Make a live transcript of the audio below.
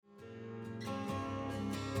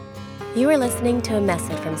You are listening to a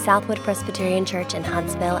message from Southwood Presbyterian Church in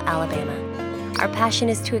Huntsville, Alabama. Our passion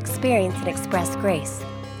is to experience and express grace.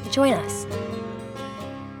 Join us.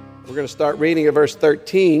 We're going to start reading at verse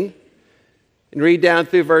 13 and read down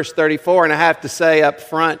through verse 34. And I have to say up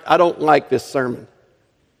front, I don't like this sermon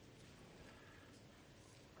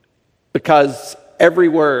because every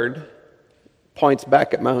word points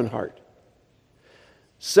back at my own heart.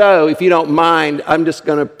 So, if you don't mind, I'm just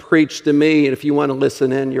going to preach to me, and if you want to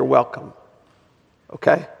listen in, you're welcome.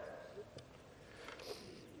 Okay?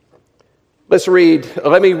 Let's read.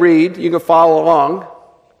 Let me read. You can follow along.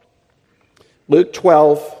 Luke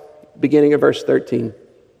 12, beginning of verse 13.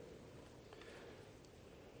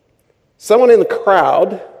 Someone in the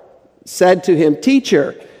crowd said to him,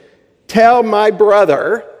 "Teacher, tell my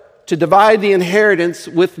brother to divide the inheritance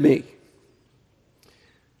with me."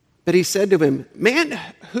 But he said to him, "Man,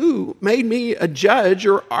 who made me a judge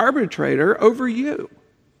or arbitrator over you?"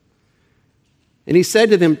 And he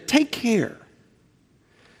said to them, "Take care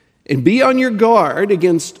and be on your guard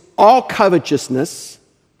against all covetousness,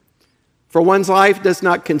 for one's life does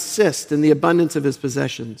not consist in the abundance of his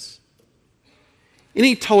possessions." And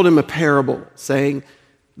he told him a parable, saying,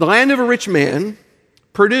 "The land of a rich man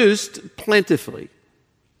produced plentifully.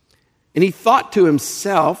 And he thought to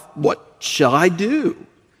himself, 'What shall I do?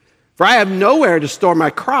 For I have nowhere to store my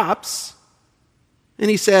crops.' And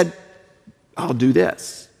he said, 'I'll do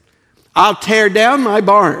this. I'll tear down my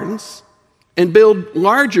barns and build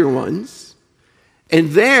larger ones,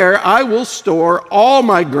 and there I will store all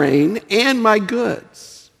my grain and my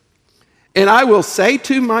goods. And I will say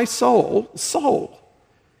to my soul, Soul,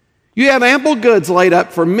 you have ample goods laid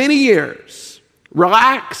up for many years.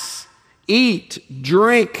 Relax, eat,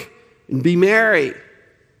 drink, and be merry.'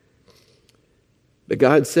 But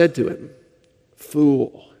God said to him,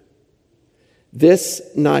 'Fool, this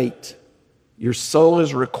night your soul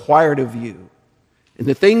is required of you, and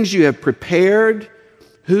the things you have prepared,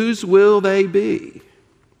 whose will they be?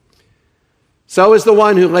 So is the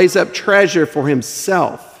one who lays up treasure for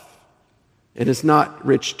himself and is not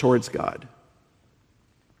rich towards God.'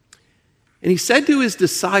 And he said to his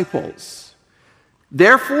disciples,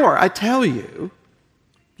 'Therefore, I tell you,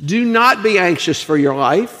 do not be anxious for your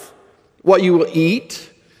life, what you will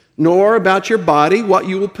eat, nor about your body, what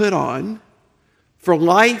you will put on. For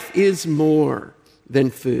life is more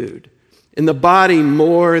than food, and the body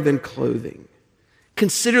more than clothing.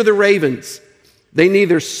 Consider the ravens. They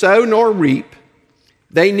neither sow nor reap.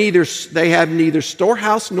 They have neither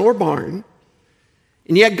storehouse nor barn,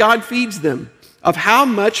 and yet God feeds them. Of how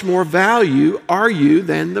much more value are you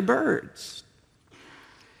than the birds?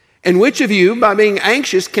 And which of you, by being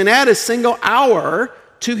anxious, can add a single hour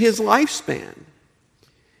to his lifespan?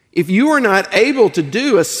 If you are not able to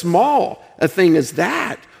do as small a thing as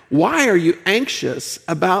that, why are you anxious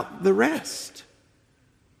about the rest?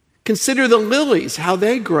 Consider the lilies, how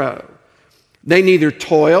they grow. They neither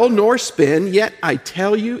toil nor spin, yet I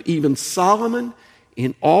tell you, even Solomon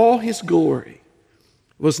in all his glory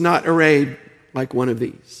was not arrayed like one of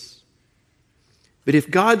these. But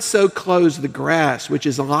if God so clothes the grass, which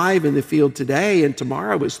is alive in the field today and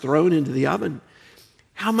tomorrow is thrown into the oven,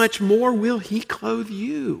 how much more will he clothe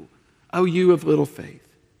you, O you of little faith?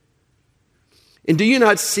 And do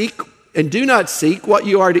not seek what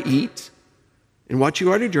you are to eat and what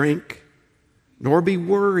you are to drink, nor be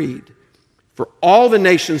worried. For all the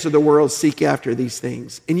nations of the world seek after these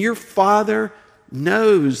things, and your Father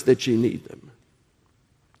knows that you need them.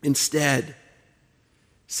 Instead,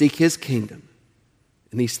 seek his kingdom,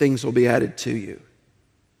 and these things will be added to you.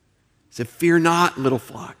 So fear not, little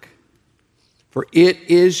flock, for it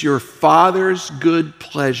is your Father's good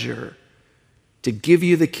pleasure to give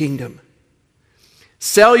you the kingdom.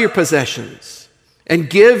 Sell your possessions and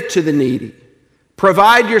give to the needy.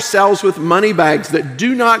 Provide yourselves with money bags that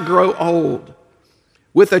do not grow old,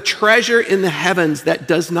 with a treasure in the heavens that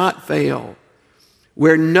does not fail,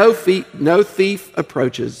 where no thief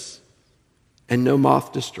approaches and no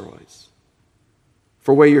moth destroys.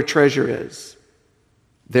 For where your treasure is,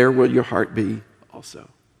 there will your heart be also."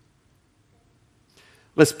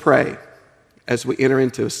 Let's pray as we enter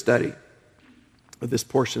into a study of this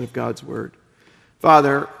portion of God's Word.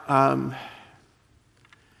 Father, all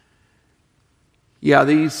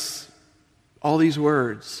these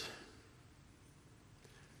words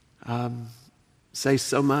say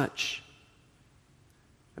so much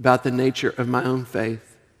about the nature of my own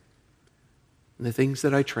faith and the things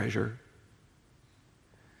that I treasure,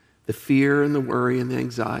 the fear and the worry and the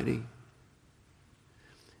anxiety,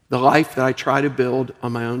 the life that I try to build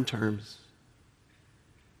on my own terms.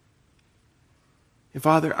 And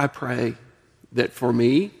Father, I pray that for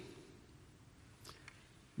me,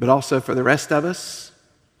 but also for the rest of us,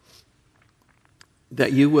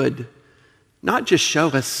 that you would not just show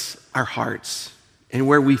us our hearts and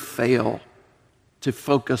where we fail to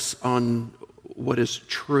focus on what is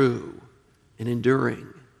true and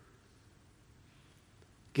enduring.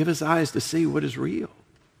 Give us eyes to see what is real.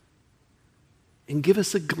 And give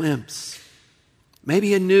us a glimpse,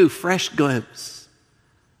 maybe a new, fresh glimpse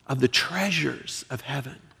of the treasures of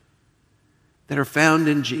heaven that are found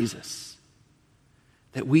in Jesus,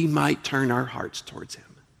 that we might turn our hearts towards him.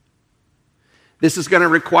 This is going to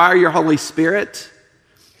require your Holy Spirit.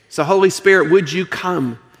 So Holy Spirit, would you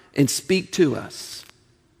come and speak to us?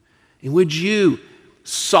 And would you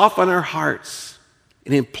soften our hearts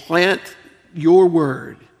and implant your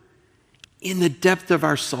word in the depth of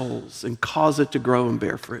our souls and cause it to grow and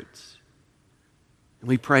bear fruits? And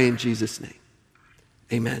we pray in Jesus' name.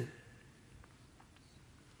 Amen.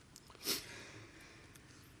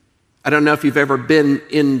 I don't know if you've ever been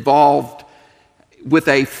involved with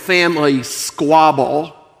a family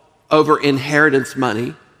squabble over inheritance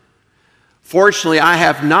money. Fortunately, I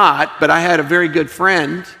have not, but I had a very good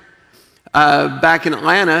friend back in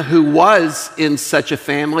Atlanta who was in such a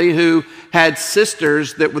family, who had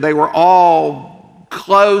sisters that they were all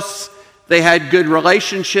close. They had good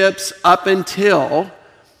relationships up until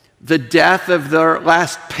the death of their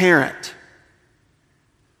last parent.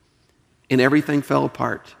 And everything fell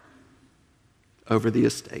apart over the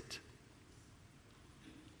estate.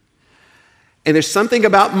 And there's something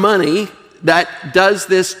about money that does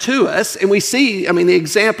this to us. And we see, the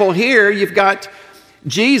example here, you've got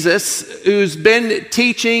Jesus who's been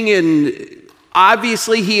teaching, and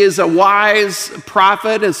obviously he is a wise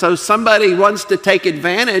prophet. And so somebody wants to take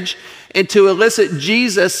advantage and to elicit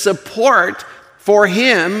Jesus' support for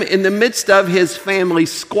him in the midst of his family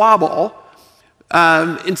squabble.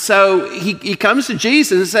 And so he comes to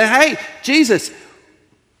Jesus and says, "Hey, Jesus,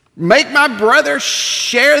 make my brother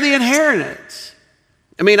share the inheritance."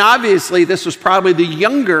 Obviously this was probably the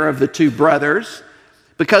younger of the two brothers,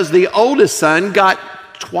 because the oldest son got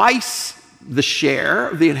twice the share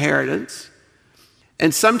of the inheritance.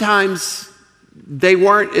 And sometimes they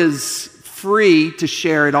weren't as free to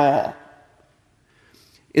share it all.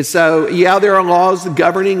 And so, there are laws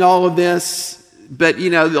governing all of this, but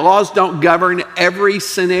the laws don't govern every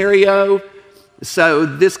scenario. So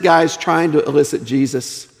this guy's trying to elicit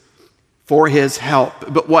Jesus for his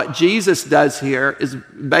help. But what Jesus does here is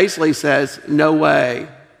basically says, no way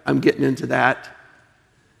I'm getting into that,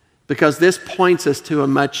 because this points us to a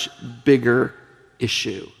much bigger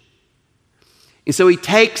issue. And so he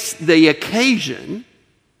takes the occasion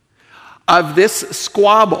of this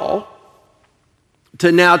squabble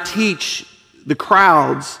to now teach the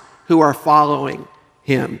crowds who are following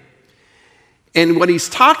him. And what he's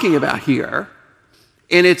talking about here,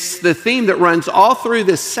 and it's the theme that runs all through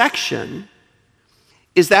this section,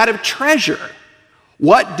 is that of treasure.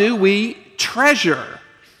 What do we treasure?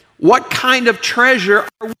 What kind of treasure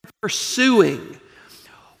are we pursuing?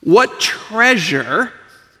 What treasure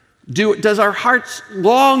does our hearts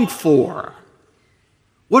long for?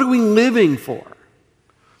 What are we living for?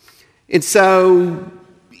 And so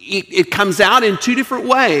it comes out in two different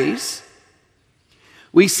ways.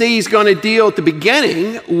 We see he's going to deal at the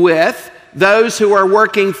beginning with those who are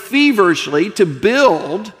working feverishly to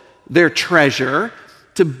build their treasure,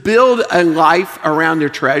 to build a life around their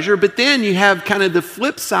treasure. But then you have kind of the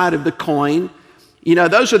flip side of the coin.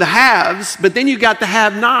 Those are the haves, but then you got the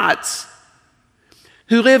have-nots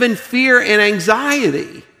who live in fear and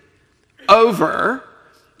anxiety over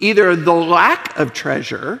either the lack of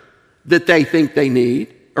treasure that they think they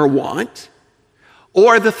need or want,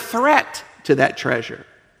 or the threat to that treasure.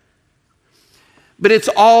 But it's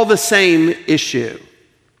all the same issue.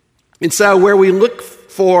 And so where we look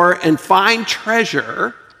for and find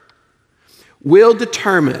treasure will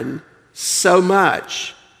determine so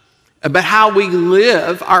much about how we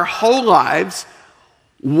live our whole lives,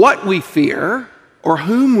 what we fear or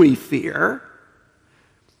whom we fear,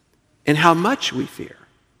 and how much we fear.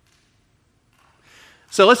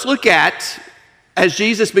 So let's look at, as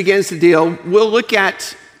Jesus begins to deal, we'll look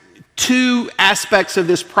at two aspects of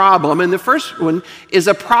this problem. And the first one is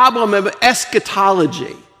a problem of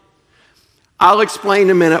eschatology. I'll explain in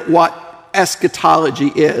a minute what eschatology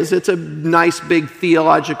is. It's a nice big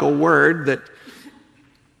theological word that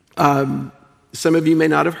some of you may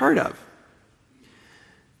not have heard of.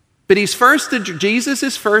 But Jesus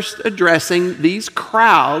is first addressing these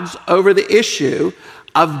crowds over the issue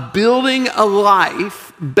of building a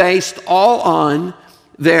life based all on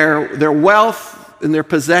their wealth and their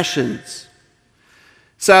possessions.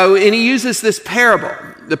 So, and he uses this parable.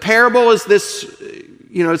 The parable is this,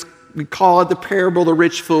 it's we call it the parable of the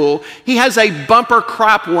rich fool. He has a bumper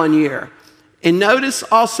crop one year. And notice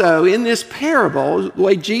also in this parable, the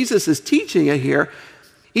way Jesus is teaching it here,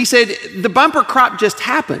 he said the bumper crop just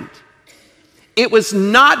happened. It was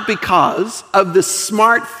not because of the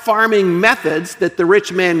smart farming methods that the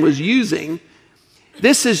rich man was using.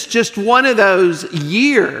 This is just one of those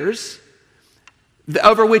years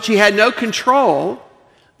over which he had no control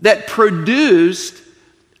that produced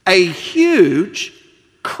a huge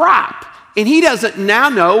crop. And he doesn't now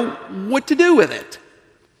know what to do with it.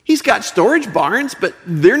 He's got storage barns, but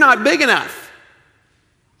they're not big enough.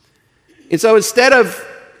 And so instead of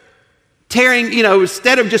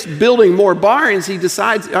instead of just building more barns, he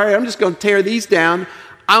decides, all right, I'm just going to tear these down.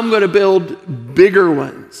 I'm going to build bigger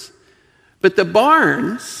ones. But the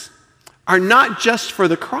barns are not just for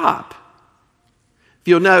the crop. If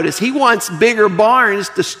you'll notice, he wants bigger barns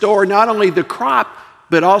to store not only the crop,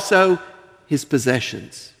 but also his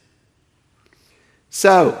possessions.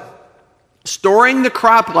 So, storing the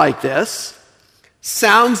crop like this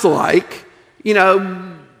sounds like,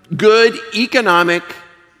 good economic,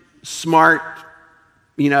 smart,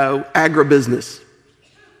 agribusiness.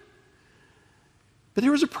 But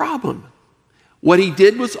there was a problem. What he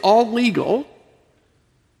did was all legal.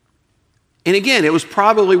 And again, it was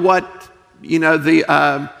probably what,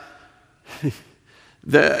 the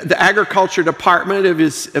agriculture department of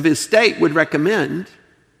his state would recommend.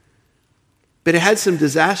 But it had some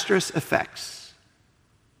disastrous effects.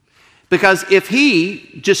 Because if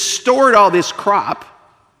he just stored all this crop,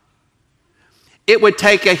 it would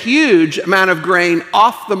take a huge amount of grain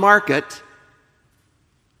off the market.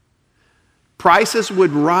 Prices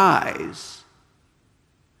would rise.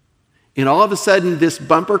 And all of a sudden, this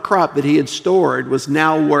bumper crop that he had stored was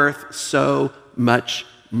now worth so much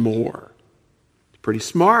more. It's pretty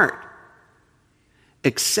smart.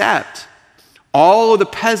 Except all of the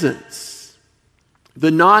peasants,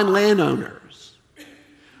 the non-landowners,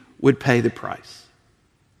 would pay the price.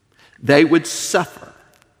 They would suffer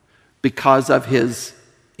because of his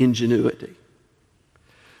ingenuity.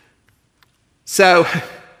 So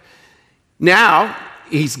now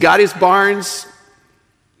he's got his barns.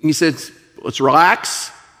 He says, let's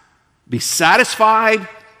relax, be satisfied,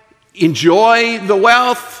 enjoy the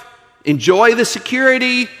wealth, enjoy the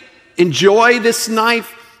security, enjoy this nice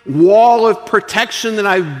wall of protection that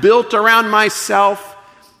I've built around myself,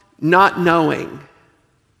 not knowing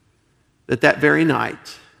that very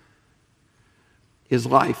night his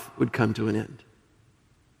life would come to an end.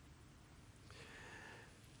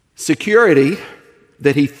 Security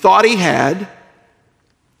that he thought he had,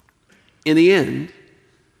 in the end,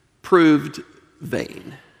 proved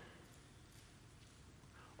vain.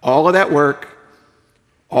 All of that work,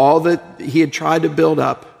 all that he had tried to build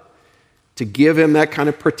up to give him that kind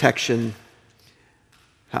of protection,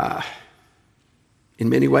 in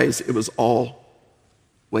many ways, it was all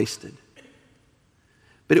wasted.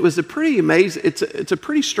 But it was a pretty amazing, it's a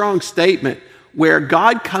pretty strong statement where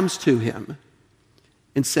God comes to him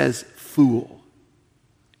and says, fool,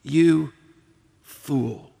 you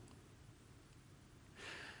fool.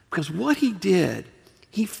 Because what he did,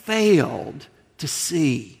 he failed to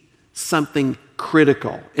see something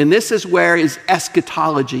critical. And this is where his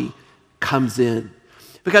eschatology comes in.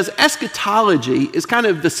 Because eschatology is kind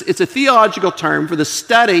of it's a theological term for the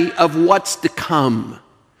study of what's to come,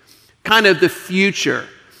 kind of the future.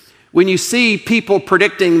 When you see people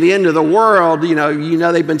predicting the end of the world, you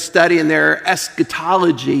know they've been studying their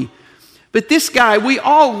eschatology. But this guy, we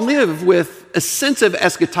all live with a sense of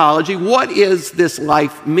eschatology. What does this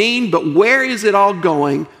life mean? But where is it all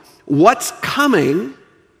going? What's coming?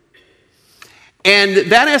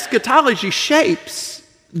 And that eschatology shapes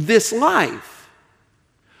this life.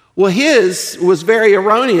 Well, his was very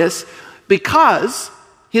erroneous because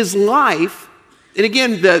his life, and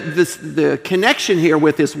again, the connection here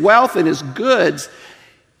with his wealth and his goods,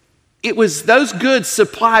 it was those goods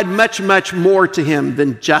supplied much, much more to him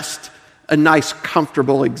than just a nice,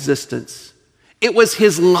 comfortable existence. It was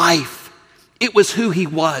his life. It was who he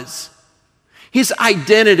was. His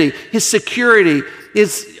identity, his security,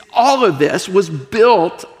 all of this was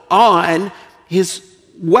built on his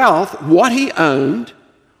wealth, what he owned,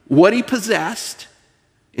 what he possessed,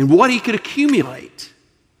 and what he could accumulate.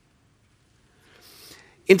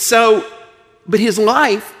 And so, but his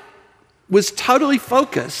life was totally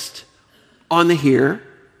focused on the here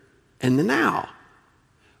and the now,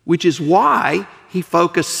 which is why he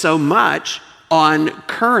focused so much on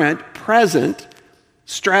current, present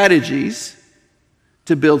strategies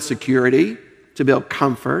to build security, to build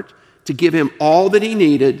comfort, to give him all that he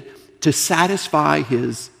needed to satisfy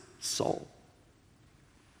his soul.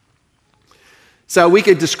 So we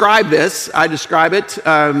could describe this. I describe it,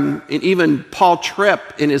 and even Paul Tripp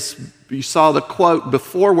you saw the quote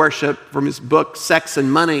before worship from his book, Sex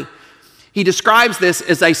and Money. He describes this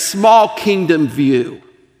as a small kingdom view.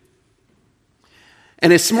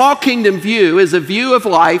 And a small kingdom view is a view of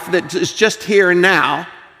life that is just here and now.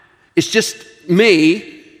 It's just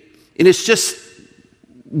me, and it's just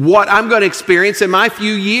what I'm going to experience in my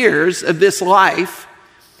few years of this life.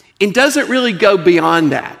 It doesn't really go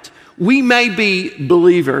beyond that. We may be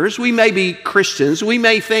believers, we may be Christians, we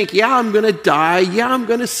may think, yeah, I'm going to die, yeah, I'm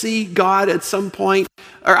going to see God at some point,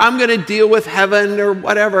 or I'm going to deal with heaven or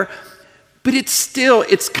whatever. But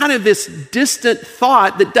it's kind of this distant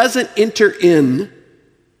thought that doesn't enter in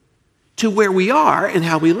to where we are and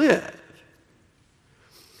how we live.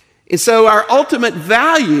 And so our ultimate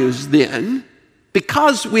values then,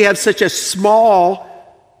 because we have such a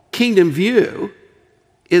small kingdom view,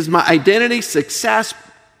 is my identity, success,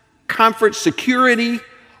 comfort, security,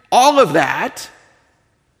 all of that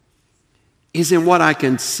is in what I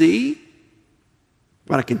can see,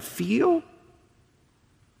 what I can feel,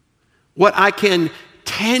 what I can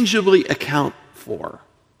tangibly account for.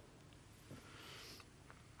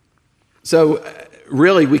 So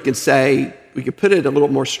really we could put it a little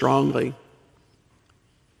more strongly.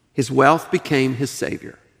 His wealth became his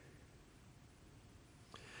savior.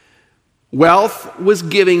 Wealth was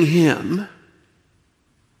giving him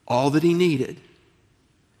all that he needed.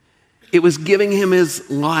 It was giving him his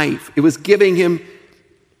life. It was giving him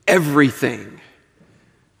everything.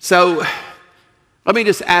 So let me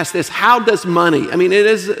just ask this. How does money, it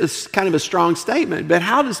is kind of a strong statement, but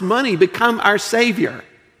how does money become our savior?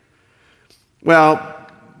 Well,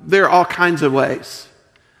 there are all kinds of ways.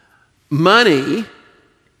 Money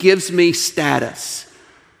gives me status.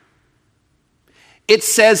 It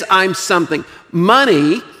says I'm something.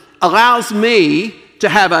 Money allows me to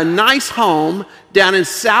have a nice home down in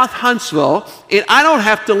South Huntsville, and I don't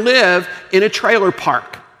have to live in a trailer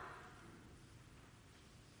park.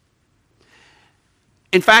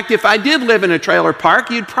 In fact, if I did live in a trailer park,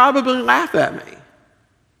 you'd probably laugh at me.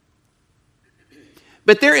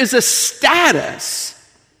 But there is a status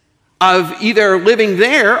of either living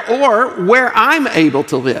there or where I'm able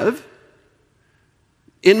to live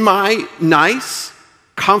in my nice,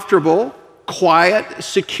 comfortable, quiet,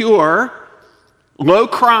 secure,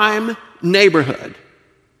 low-crime neighborhood.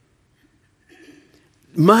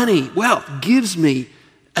 Money, wealth, gives me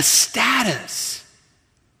a status.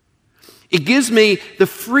 It gives me the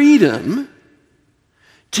freedom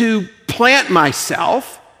to plant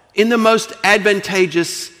myself in the most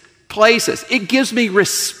advantageous places. It gives me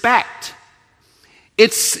respect.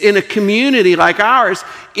 It's in a community like ours,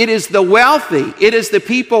 it is the wealthy, it is the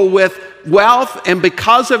people with wealth, and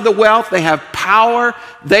because of the wealth, they have power.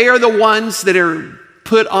 They are the ones that are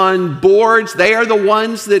put on boards. They are the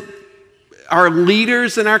ones that are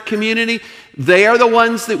leaders in our community. They are the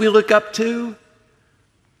ones that we look up to.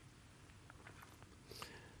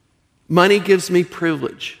 Money gives me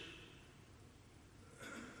privilege.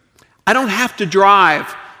 I don't have to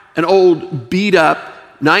drive an old beat-up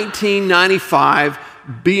 1995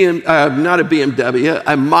 not a BMW,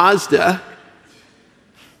 a Mazda.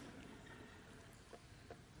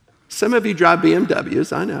 Some of you drive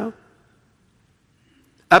BMWs, I know.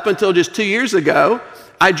 Up until just 2 years ago,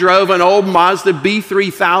 I drove an old Mazda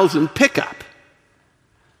B3000 pickup.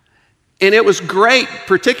 And it was great,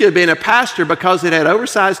 particularly being a pastor, because it had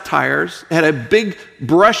oversized tires, it had a big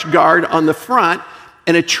brush guard on the front,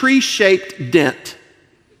 and a tree-shaped dent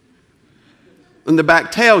in the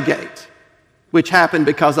back tailgate, which happened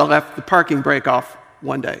because I left the parking brake off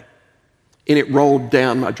one day, and it rolled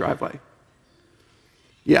down my driveway.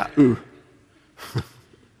 Yeah, ooh.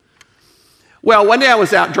 Well, one day I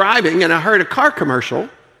was out driving, and I heard a car commercial,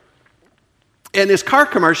 and this car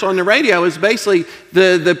commercial on the radio is basically,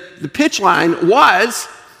 the pitch line was,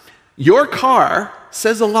 your car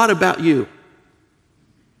says a lot about you.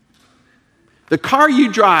 The car you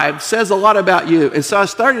drive says a lot about you. And so I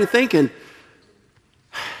started thinking,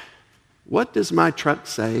 what does my truck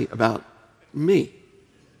say about me?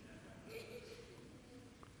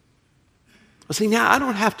 Well, see, now I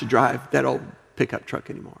don't have to drive that old pickup truck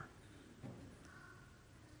anymore.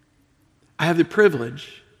 I have the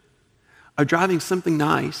privilege of driving something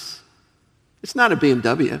nice. It's not a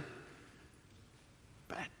BMW,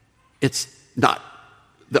 but it's not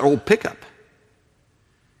the old pickup.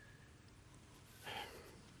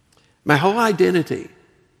 My whole identity,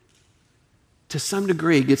 to some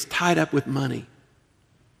degree, gets tied up with money.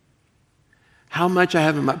 How much I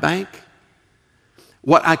have in my bank,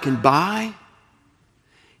 what I can buy.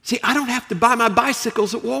 See, I don't have to buy my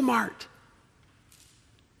bicycles at Walmart.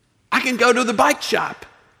 I I can go to the bike shop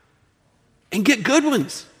and get good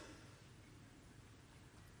ones.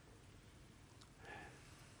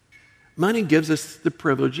 Money gives us the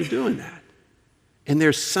privilege of doing that. And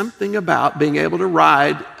there's something about being able to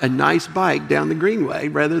ride a nice bike down the Greenway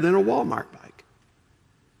rather than a Walmart bike.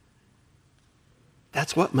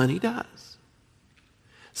 That's what money does.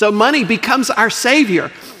 So money becomes our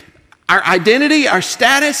savior. Our identity, our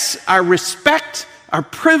status, our respect, our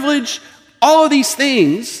privilege, all of these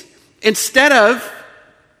things, instead of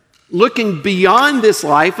looking beyond this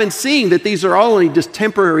life and seeing that these are all only just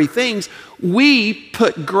temporary things, we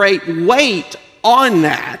put great weight on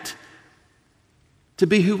that to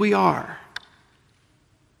be who we are.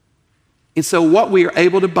 And so what we are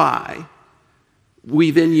able to buy, we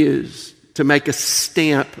then use to make a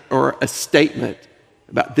stamp or a statement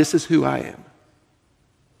about this is who I am.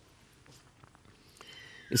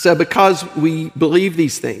 And so because we believe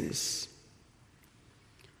these things,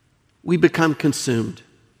 we become consumed.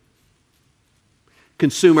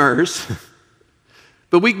 Consumers,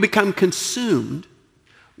 but we become consumed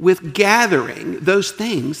with gathering those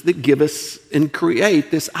things that give us and create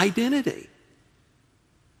this identity.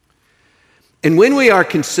 And when we are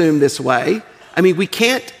consumed this way, we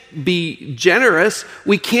can't be generous,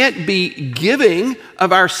 we can't be giving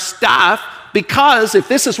of our stuff, because if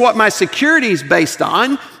this is what my security is based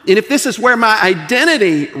on, and if this is where my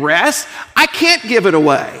identity rests, I can't give it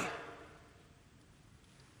away,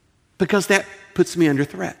 because that puts me under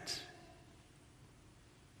threat.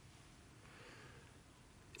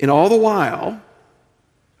 And all the while,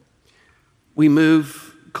 we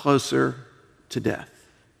move closer to death.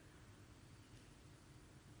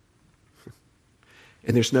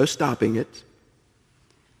 And there's no stopping it.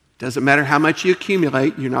 Doesn't matter how much you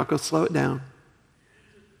accumulate, you're not going to slow it down.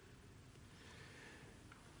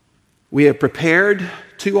 We have prepared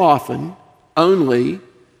too often only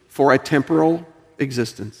for a temporal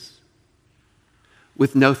existence,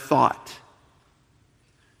 with no thought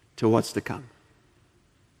to what's to come.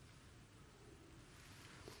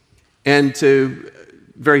 And to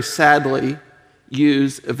very sadly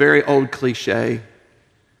use a very old cliche,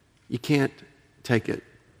 you can't take it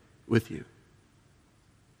with you.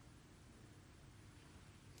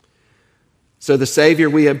 So the Savior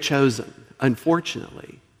we have chosen,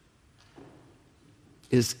 unfortunately,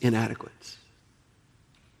 is inadequate.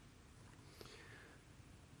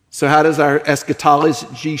 So how does our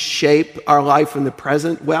eschatology shape our life in the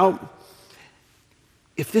present? Well,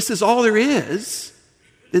 if this is all there is,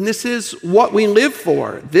 then this is what we live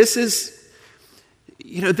for. This is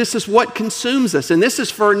what consumes us. And this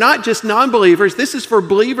is for not just non-believers, this is for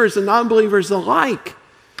believers and non-believers alike.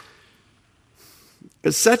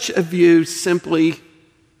 Because such a view simply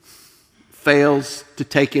fails to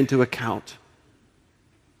take into account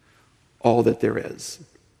all that there is.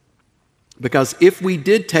 Because if we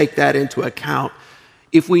did take that into account,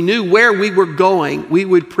 if we knew where we were going, we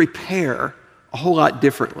would prepare a whole lot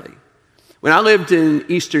differently. When I lived in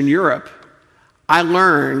Eastern Europe, I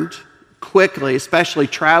learned quickly, especially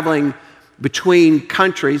traveling between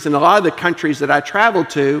countries, and a lot of the countries that I traveled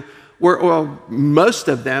to most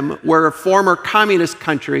of them were former communist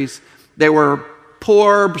countries. They were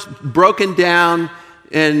poor, broken down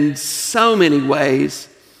in so many ways.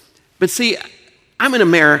 But see, I'm an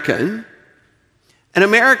American, and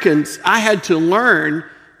Americans, I had to learn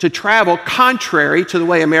to travel contrary to the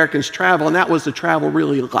way Americans travel, and that was to travel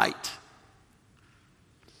really light.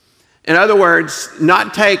 In other words,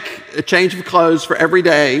 not take a change of clothes for every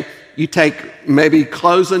day. You take maybe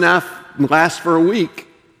clothes enough and last for a week,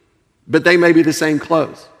 but they may be the same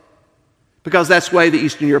clothes. Because that's the way the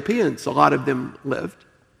Eastern Europeans, a lot of them lived.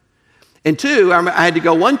 And two, I had to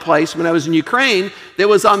go one place when I was in Ukraine that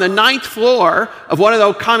was on the 9th floor of one of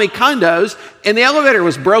those commie condos, and the elevator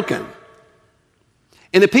was broken.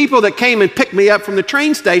 And the people that came and picked me up from the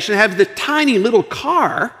train station had the tiny little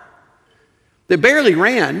car that barely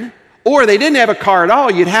ran, or they didn't have a car at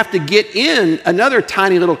all. You'd have to get in another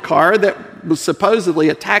tiny little car that was supposedly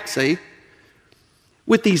a taxi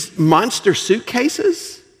with these monster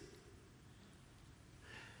suitcases.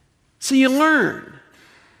 So you learn.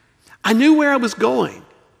 I knew where I was going.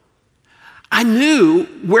 I knew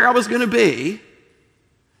where I was going to be,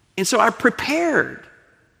 and so I prepared.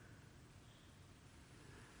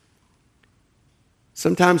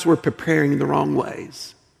 Sometimes we're preparing in the wrong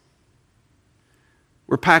ways.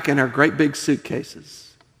 We're packing our great big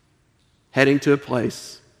suitcases, heading to a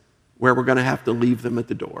place where we're going to have to leave them at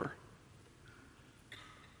the door.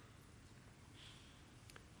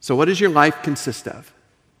 So what does your life consist of?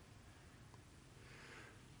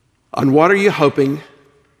 On what are you hoping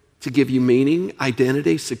to give you meaning,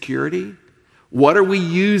 identity, security? What are we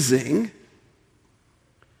using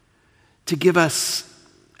to give us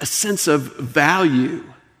a sense of value?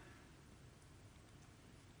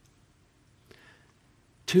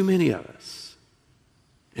 Too many of us,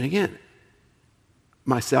 and again,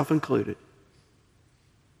 myself included,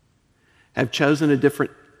 have chosen a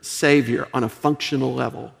different Savior on a functional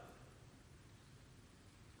level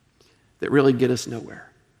that really get us nowhere.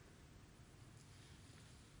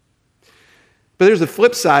 But there's a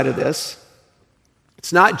flip side of this.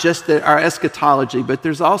 It's not just that our eschatology, but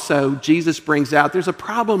there's also, Jesus brings out, there's a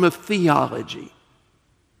problem of theology.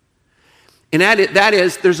 And that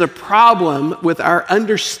is, there's a problem with our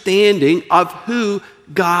understanding of who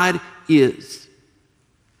God is.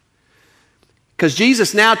 Because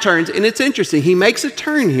Jesus now turns, and it's interesting, he makes a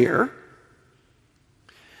turn here.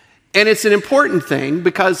 And it's an important thing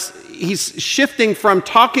because he's shifting from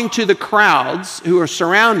talking to the crowds who are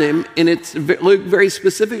surrounding him, and Luke very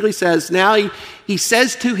specifically says, now he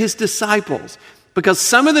says to his disciples, because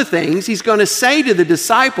some of the things he's going to say to the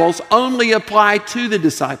disciples only apply to the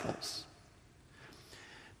disciples.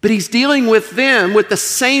 But he's dealing with them with the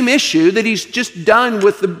same issue that he's just done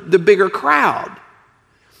with the bigger crowd.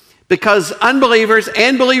 Because unbelievers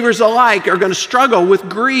and believers alike are going to struggle with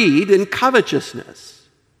greed and covetousness.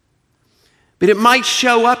 But it might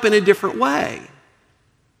show up in a different way.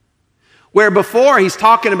 Where before he's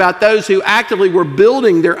talking about those who actively were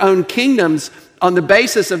building their own kingdoms on the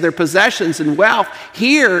basis of their possessions and wealth.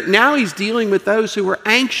 Here, now he's dealing with those who were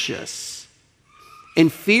anxious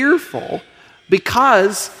and fearful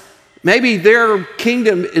because maybe their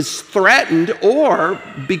kingdom is threatened or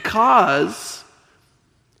because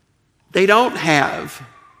they don't have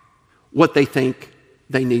what they think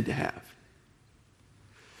they need to have.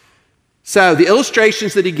 So the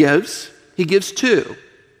illustrations that he gives two,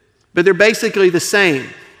 but they're basically the same.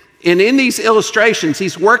 And in these illustrations,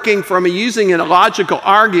 he's working from using a logical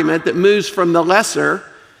argument that moves from the lesser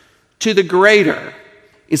to the greater.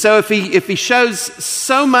 And so if he shows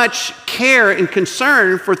so much care and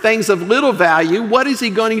concern for things of little value, what is he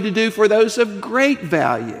going to do for those of great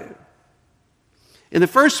value? And the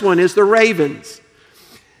first one is the ravens.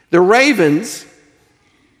 The ravens,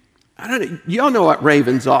 y'all know what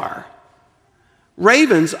ravens are.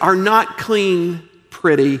 Ravens are not clean,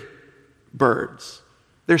 pretty birds.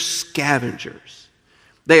 They're scavengers.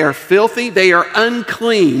 They are filthy. They are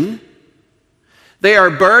unclean. They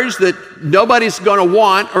are birds that nobody's going to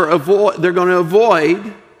want or avoid. They're going to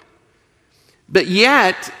avoid. But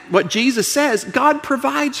yet, what Jesus says, God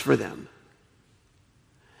provides for them.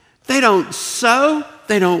 They don't sow.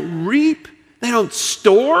 They don't reap. They don't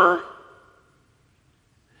store.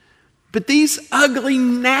 But these ugly,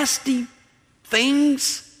 nasty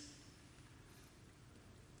things,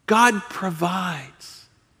 God provides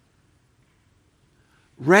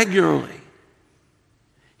regularly.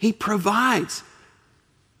 He provides.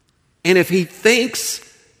 And if he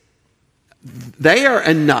thinks they are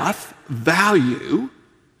enough value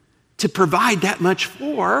to provide that much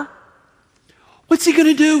for, what's he going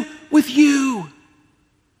to do with you?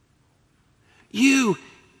 You,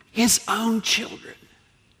 his own children.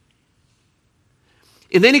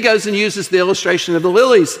 And then he goes and uses the illustration of the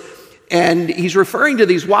lilies. And he's referring to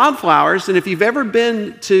these wildflowers. And if you've ever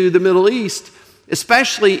been to the Middle East,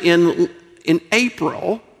 especially in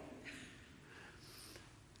April,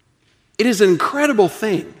 it is an incredible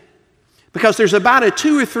thing. Because there's about a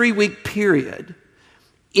 2 or 3 week period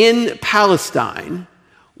in Palestine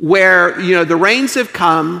where, the rains have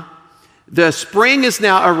come, the spring is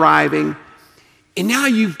now arriving, and now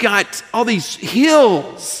you've got all these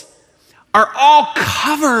hills are all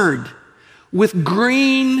covered with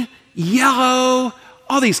green, yellow,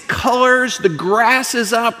 all these colors. The grass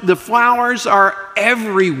is up. The flowers are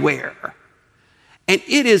everywhere. And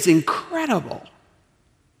it is incredible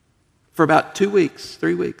for about 2 weeks,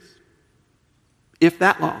 3 weeks, if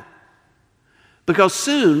that long. Because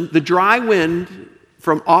soon the dry wind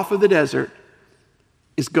from off of the desert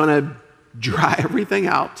is going to dry everything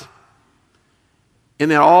out. And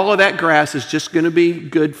then all of that grass is just going to be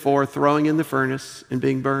good for throwing in the furnace and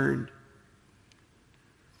being burned.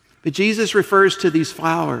 But Jesus refers to these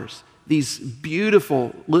flowers, these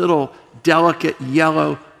beautiful little delicate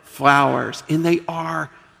yellow flowers, and they are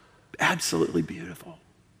absolutely beautiful.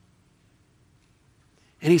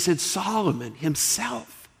 And he said Solomon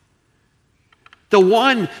himself, the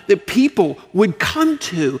one that people would come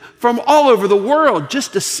to from all over the world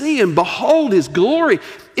just to see and behold his glory.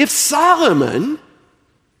 If Solomon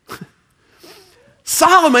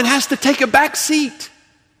has to take a back seat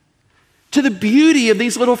to the beauty of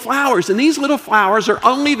these little flowers. And these little flowers are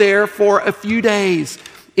only there for a few days.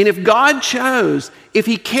 And if God chose, if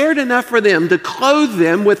he cared enough for them to clothe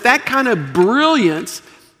them with that kind of brilliance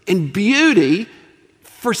and beauty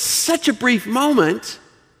for such a brief moment,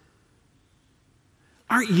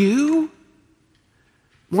 aren't you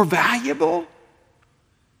more valuable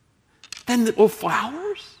than the little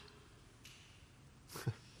flowers?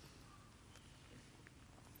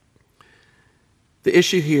 The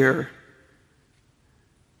issue here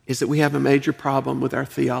is that we have a major problem with our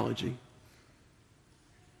theology,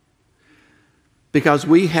 because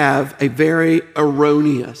we have a very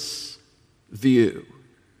erroneous view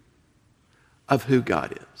of who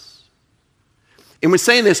God is. And we're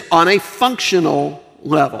saying this on a functional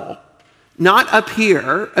level, not up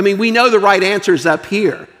here. I mean, we know the right answer is up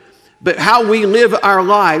here, but how we live our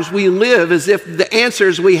lives, we live as if the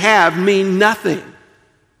answers we have mean nothing.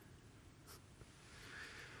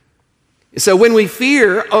 So when we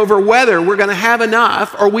fear over whether we're going to have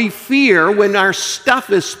enough, or we fear when our stuff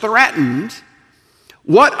is threatened,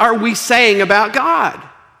 what are we saying about God?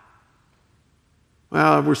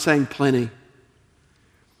 Well, we're saying plenty.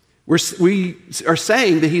 We are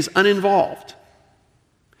saying that he's uninvolved.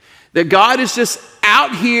 That God is just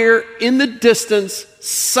out here in the distance,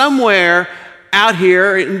 somewhere out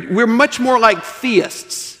here. And we're much more like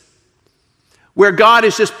theists, where God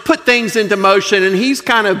has just put things into motion and he's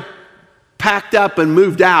kind of packed up and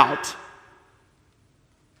moved out,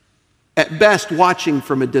 at best watching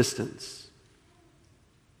from a distance.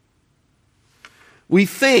 We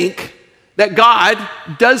think that God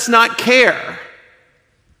does not care.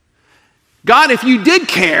 God, if you did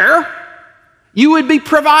care, you would be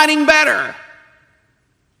providing better.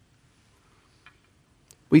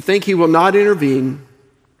 We think he will not intervene.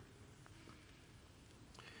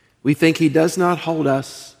 We think he does not hold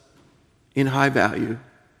us in high value.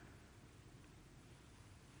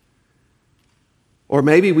 Or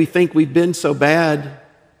maybe we think we've been so bad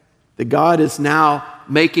that God is now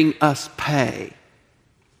making us pay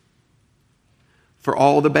for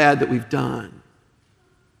all the bad that we've done.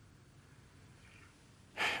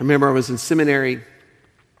 I remember I was in seminary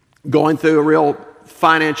going through a real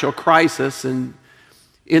financial crisis, and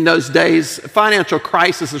in those days, financial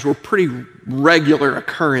crises were pretty regular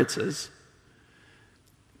occurrences.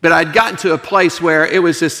 But I'd gotten to a place where it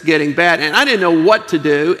was just getting bad, and I didn't know what to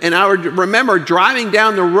do. And I would remember driving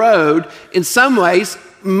down the road, in some ways,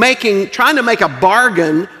 trying to make a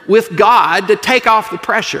bargain with God to take off the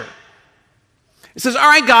pressure. It says, all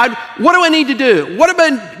right, God, what do I need to do? What have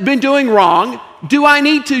I been doing wrong? Do I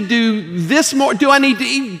need to do this more? Do I need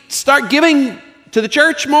to start giving to the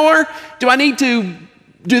church more? Do I need to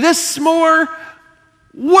do this more?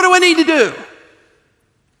 What do I need to do?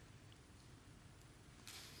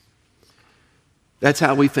 That's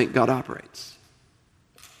how we think God operates.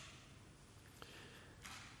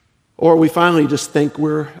 Or we finally just think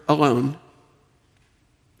we're alone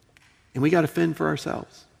and we got to fend for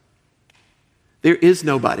ourselves. There is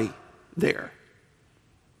nobody there.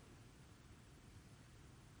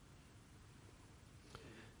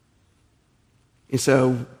 And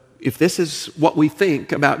so, if this is what we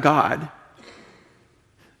think about God,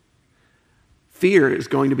 fear is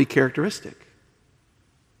going to be characteristic.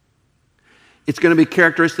 It's going to be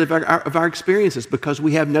characteristic of our experiences, because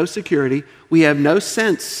we have no security, we have no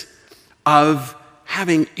sense of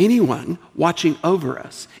having anyone watching over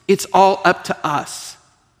us. It's all up to us.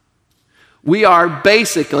 We are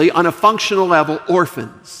basically, on a functional level,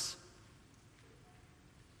 orphans.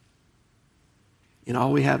 And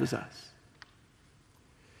all we have is us.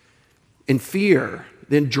 And fear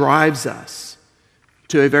then drives us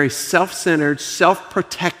to a very self-centered,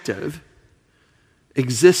 self-protective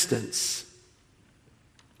existence.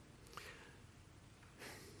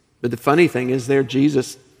 But the funny thing is, there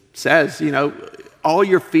Jesus says, all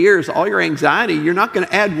your fears, all your anxiety, you're not going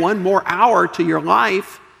to add one more hour to your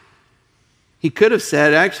life. He could have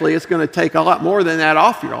said, actually, it's going to take a lot more than that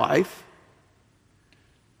off your life.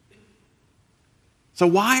 So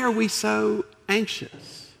why are we so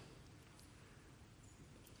anxious?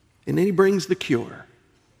 And then he brings the cure.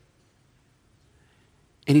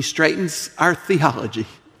 And he straightens our theology.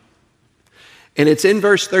 And it's in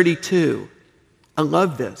verse 32. I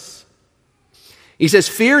love this. He says,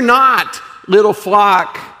 "Fear not, little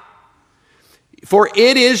flock, for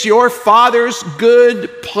it is your Father's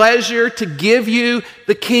good pleasure to give you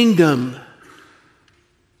the kingdom."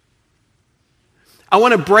 I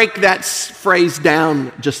want to break that phrase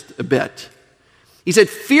down just a bit. He said,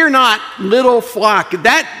 "Fear not, little flock."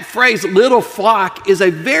 That phrase, little flock, is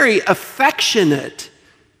a very affectionate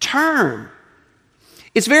term.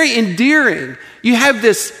 It's very endearing. You have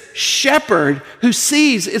this shepherd who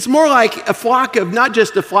sees, it's more like a flock of, not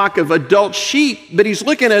just a flock of adult sheep, but he's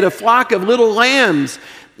looking at a flock of little lambs.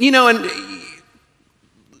 You know, and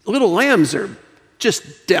little lambs are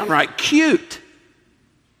just downright cute.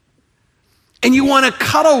 And you want to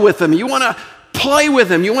cuddle with them. You want to play with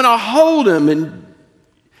them. You want to hold them. And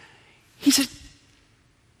he said,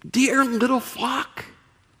 dear little flock.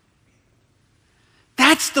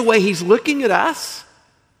 That's the way he's looking at us.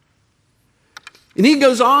 And he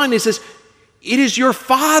goes on, he says, it is your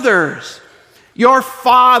father's, your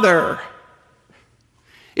father.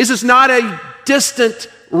 This is not a distant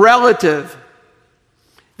relative.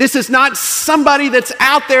 This is not somebody that's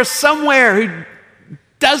out there somewhere who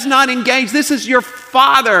does not engage. This is your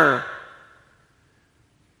father.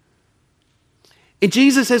 And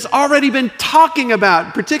Jesus has already been talking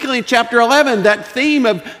about, particularly in chapter 11, that theme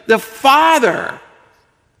of the Father.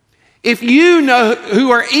 If you know who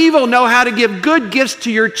are evil know how to give good gifts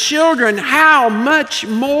to your children, how much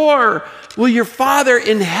more will your Father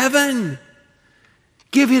in heaven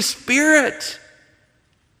give his Spirit?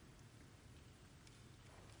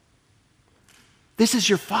 This is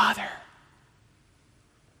your Father.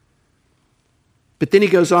 But then he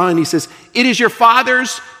goes on, he says, it is your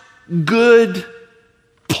Father's good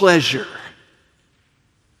pleasure.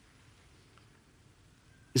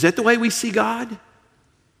 Is that the way we see God?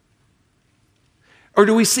 Or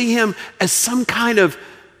do we see him as some kind of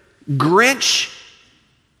Grinch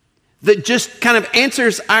that just kind of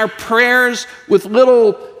answers our prayers with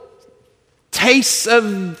little tastes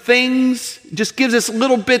of things, just gives us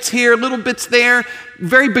little bits here, little bits there,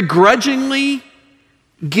 very begrudgingly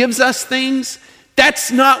gives us things?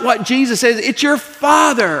 That's not what Jesus says. It's your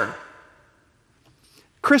Father.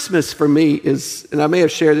 Christmas for me is, and I may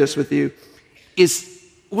have shared this with you, is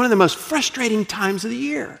one of the most frustrating times of the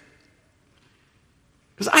year.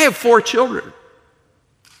 Because I have 4 children.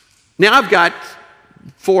 Now I've got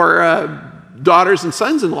 4 daughters and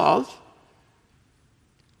sons-in-laws.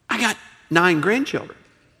 I got 9 grandchildren.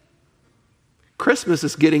 Christmas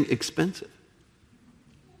is getting expensive.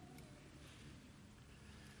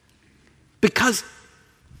 Because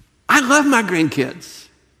I love my grandkids.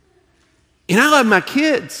 And I love my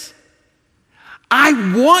kids.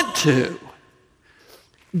 I want to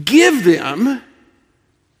give them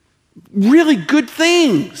really good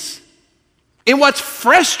things. And what's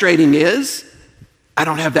frustrating is I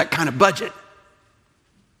don't have that kind of budget.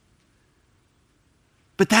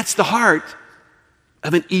 But that's the heart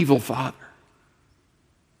of an evil father.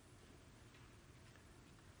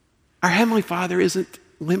 Our Heavenly Father isn't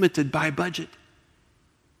limited by budget.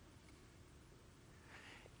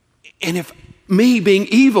 And if me, being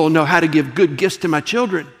evil, know how to give good gifts to my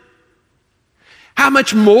children, how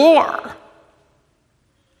much more?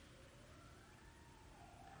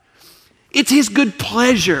 It's his good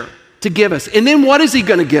pleasure to give us. And then what is he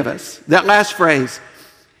going to give us? That last phrase.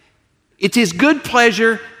 It's his good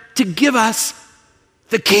pleasure to give us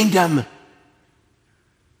the kingdom.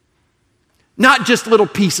 Not just little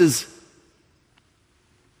pieces.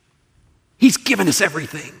 He's given us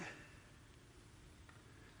everything.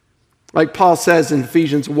 Like Paul says in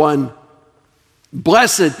Ephesians 1,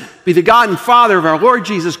 blessed be the God and Father of our Lord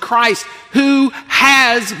Jesus Christ, who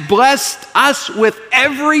has blessed us with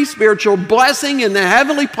every spiritual blessing in the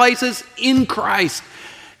heavenly places in Christ.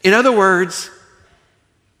 In other words,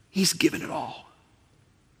 he's given it all.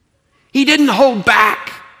 He didn't hold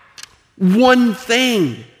back one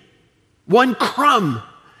thing, one crumb.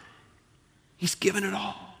 He's given it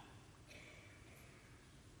all.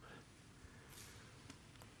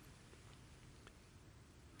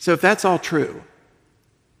 So if that's all true,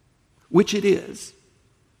 which it is,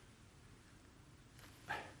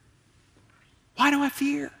 why do I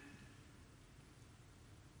fear?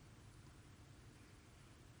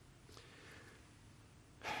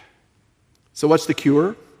 So what's the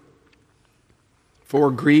cure for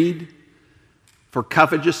greed, for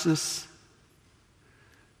covetousness?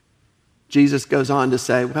 Jesus goes on to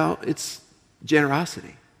say, well, it's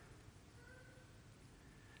generosity.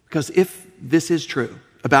 Because if this is true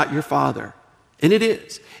about your Father, and it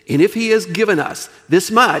is, and if he has given us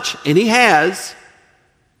this much, and he has,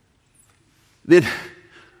 then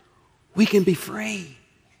we can be free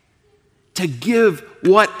to give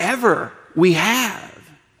whatever we have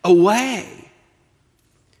away.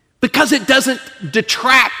 Because it doesn't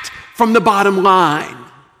detract from the bottom line.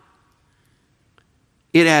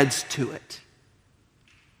 It adds to it.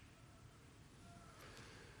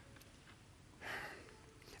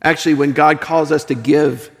 Actually, when God calls us to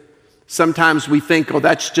give, sometimes we think, oh,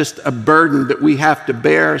 that's just a burden that we have to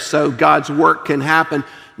bear so God's work can happen.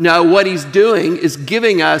 No, what he's doing is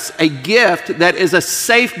giving us a gift that is a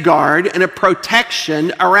safeguard and a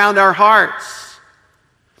protection around our hearts.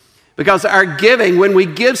 Because our giving, when we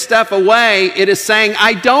give stuff away, it is saying,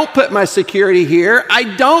 I don't put my security here.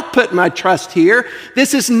 I don't put my trust here.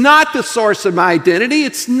 This is not the source of my identity.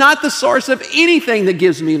 It's not the source of anything that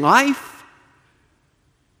gives me life.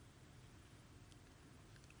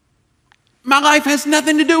 My life has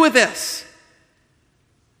nothing to do with this.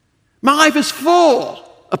 My life is full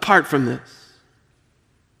apart from this.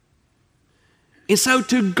 And so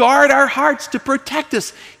to guard our hearts, to protect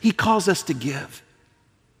us, he calls us to give.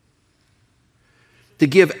 To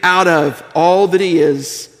give out of all that he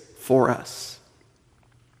is for us.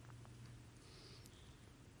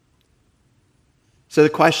 So the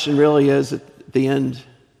question really is at the end,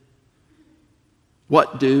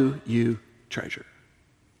 what do you treasure?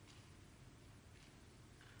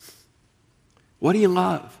 What do you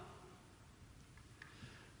love?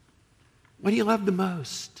 What do you love the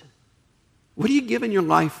most? What are you giving your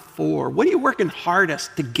life for? What are you working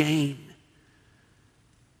hardest to gain?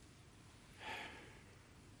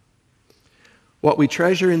 What we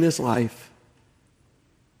treasure in this life,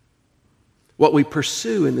 what we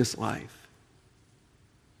pursue in this life,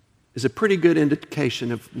 is a pretty good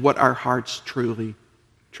indication of what our hearts truly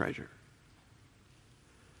treasure.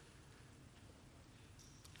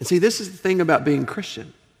 And see, this is the thing about being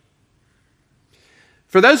Christian.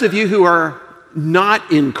 For those of you who are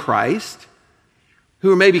not in Christ,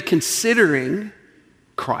 who are maybe considering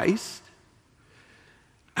Christ,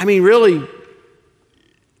 I mean, really,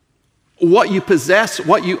 what you possess,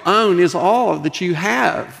 what you own is all that you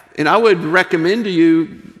have. And I would recommend to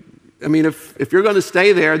you, I mean, if you're going to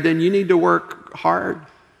stay there, then you need to work hard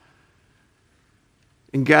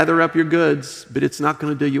and gather up your goods, but it's not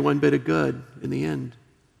going to do you one bit of good in the end.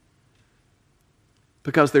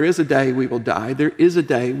 Because there is a day we will die. There is a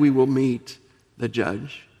day we will meet the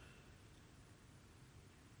judge.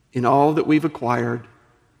 And all that we've acquired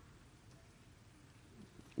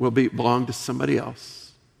will belong to somebody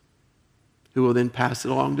else, who will then pass it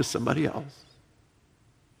along to somebody else.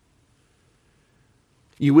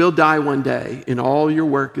 You will die one day, and all your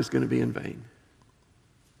work is going to be in vain.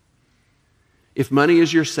 If money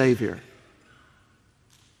is your savior,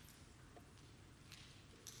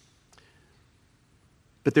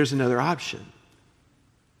 but there's another option.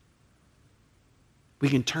 We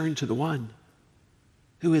can turn to the one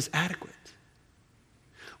who is adequate.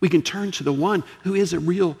 We can turn to the one who is a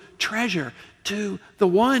real treasure, to the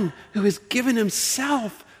one who has given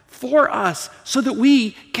himself for us so that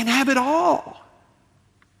we can have it all.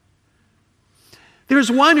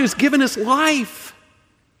 There's one who's given us life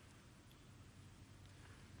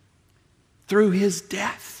through his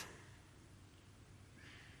death.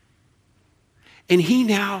 And he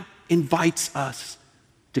now invites us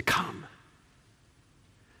to come.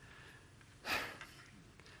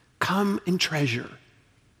 Come and treasure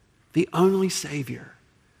the only Savior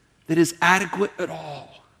that is adequate at all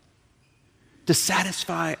to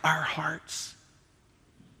satisfy our hearts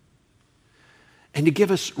and to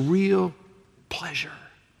give us real pleasure.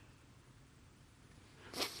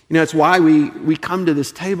 You know, it's why we come to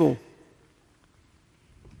this table.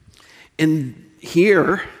 And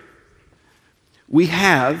here we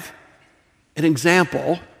have an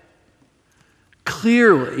example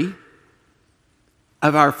clearly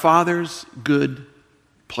of our Father's good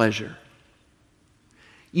pleasure.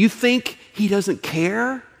 You think he doesn't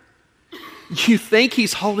care? You think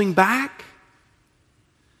he's holding back?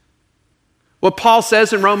 What Paul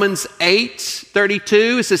says in Romans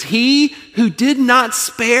 8:32, it says, he who did not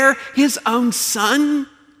spare his own son,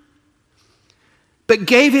 but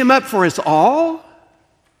gave him up for us all,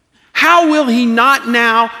 how will he not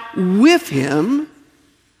now with him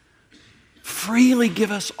freely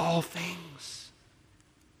give us all things?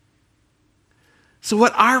 So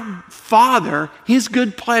what our Father, his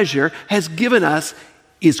good pleasure, has given us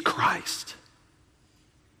is Christ.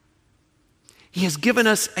 He has given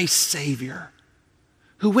us a Savior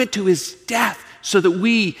who went to his death so that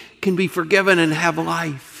we can be forgiven and have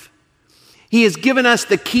life. He has given us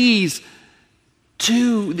the keys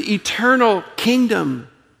to the eternal kingdom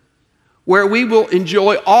where we will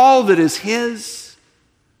enjoy all that is his.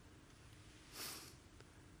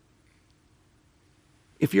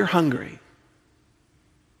 If you're hungry,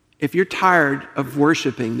 if you're tired of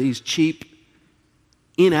worshiping these cheap,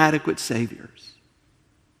 inadequate saviors,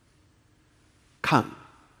 come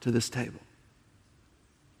to this table.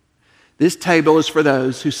 This table is for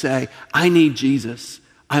those who say, I need Jesus.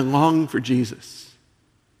 I long for Jesus.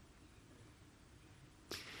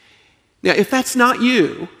 Now, if that's not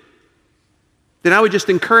you, then I would just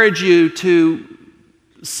encourage you to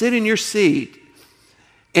sit in your seat,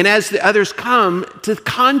 and as the others come, to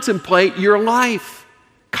contemplate your life.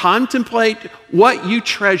 Contemplate what you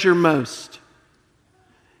treasure most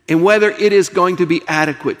and whether it is going to be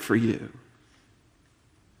adequate for you.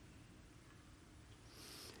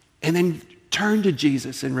 And then turn to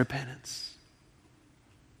Jesus in repentance.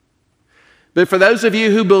 But for those of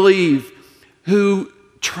you who believe, who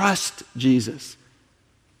trust Jesus,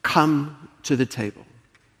 come to the table.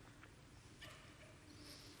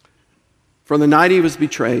 From the night he was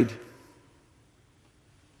betrayed,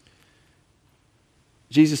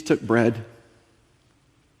 Jesus took bread.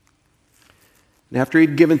 And after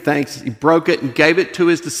he'd given thanks, he broke it and gave it to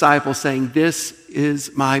his disciples, saying, "This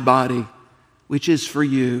is my body, which is for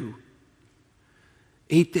you.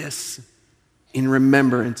 Eat this in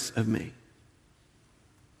remembrance of me."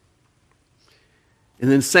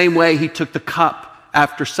 And in the same way, he took the cup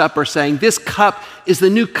after supper, saying, "This cup is the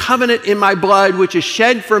new covenant in my blood, which is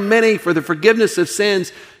shed for many for the forgiveness of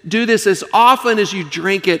sins. Do this as often as you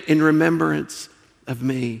drink it in remembrance of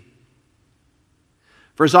me.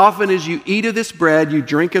 For as often as you eat of this bread, you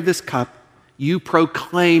drink of this cup, you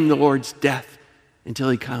proclaim the Lord's death until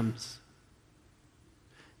he comes."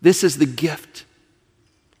 This is the gift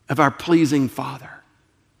of our pleasing Father,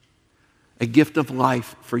 a gift of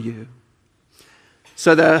life for you.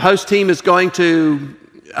 So the host team is going to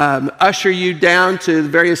usher you down to the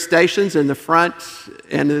various stations in the front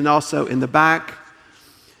and then also in the back.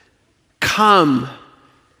 Come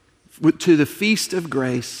to the feast of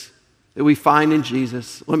grace that we find in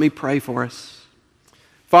Jesus. Let me pray for us.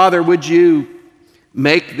 Father, would you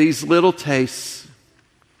make these little tastes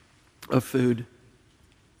of food,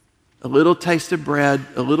 a little taste of bread,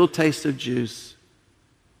 a little taste of juice,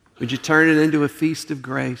 would you turn it into a feast of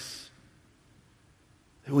grace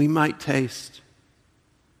that we might taste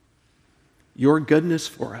your goodness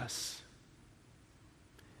for us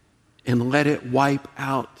and let it wipe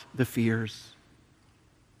out the fears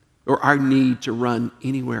or our need to run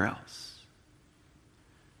anywhere else.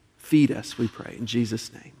 Feed us, we pray, in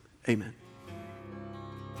Jesus' name. Amen.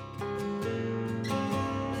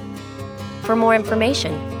 For more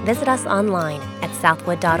information, visit us online at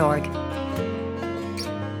southwood.org.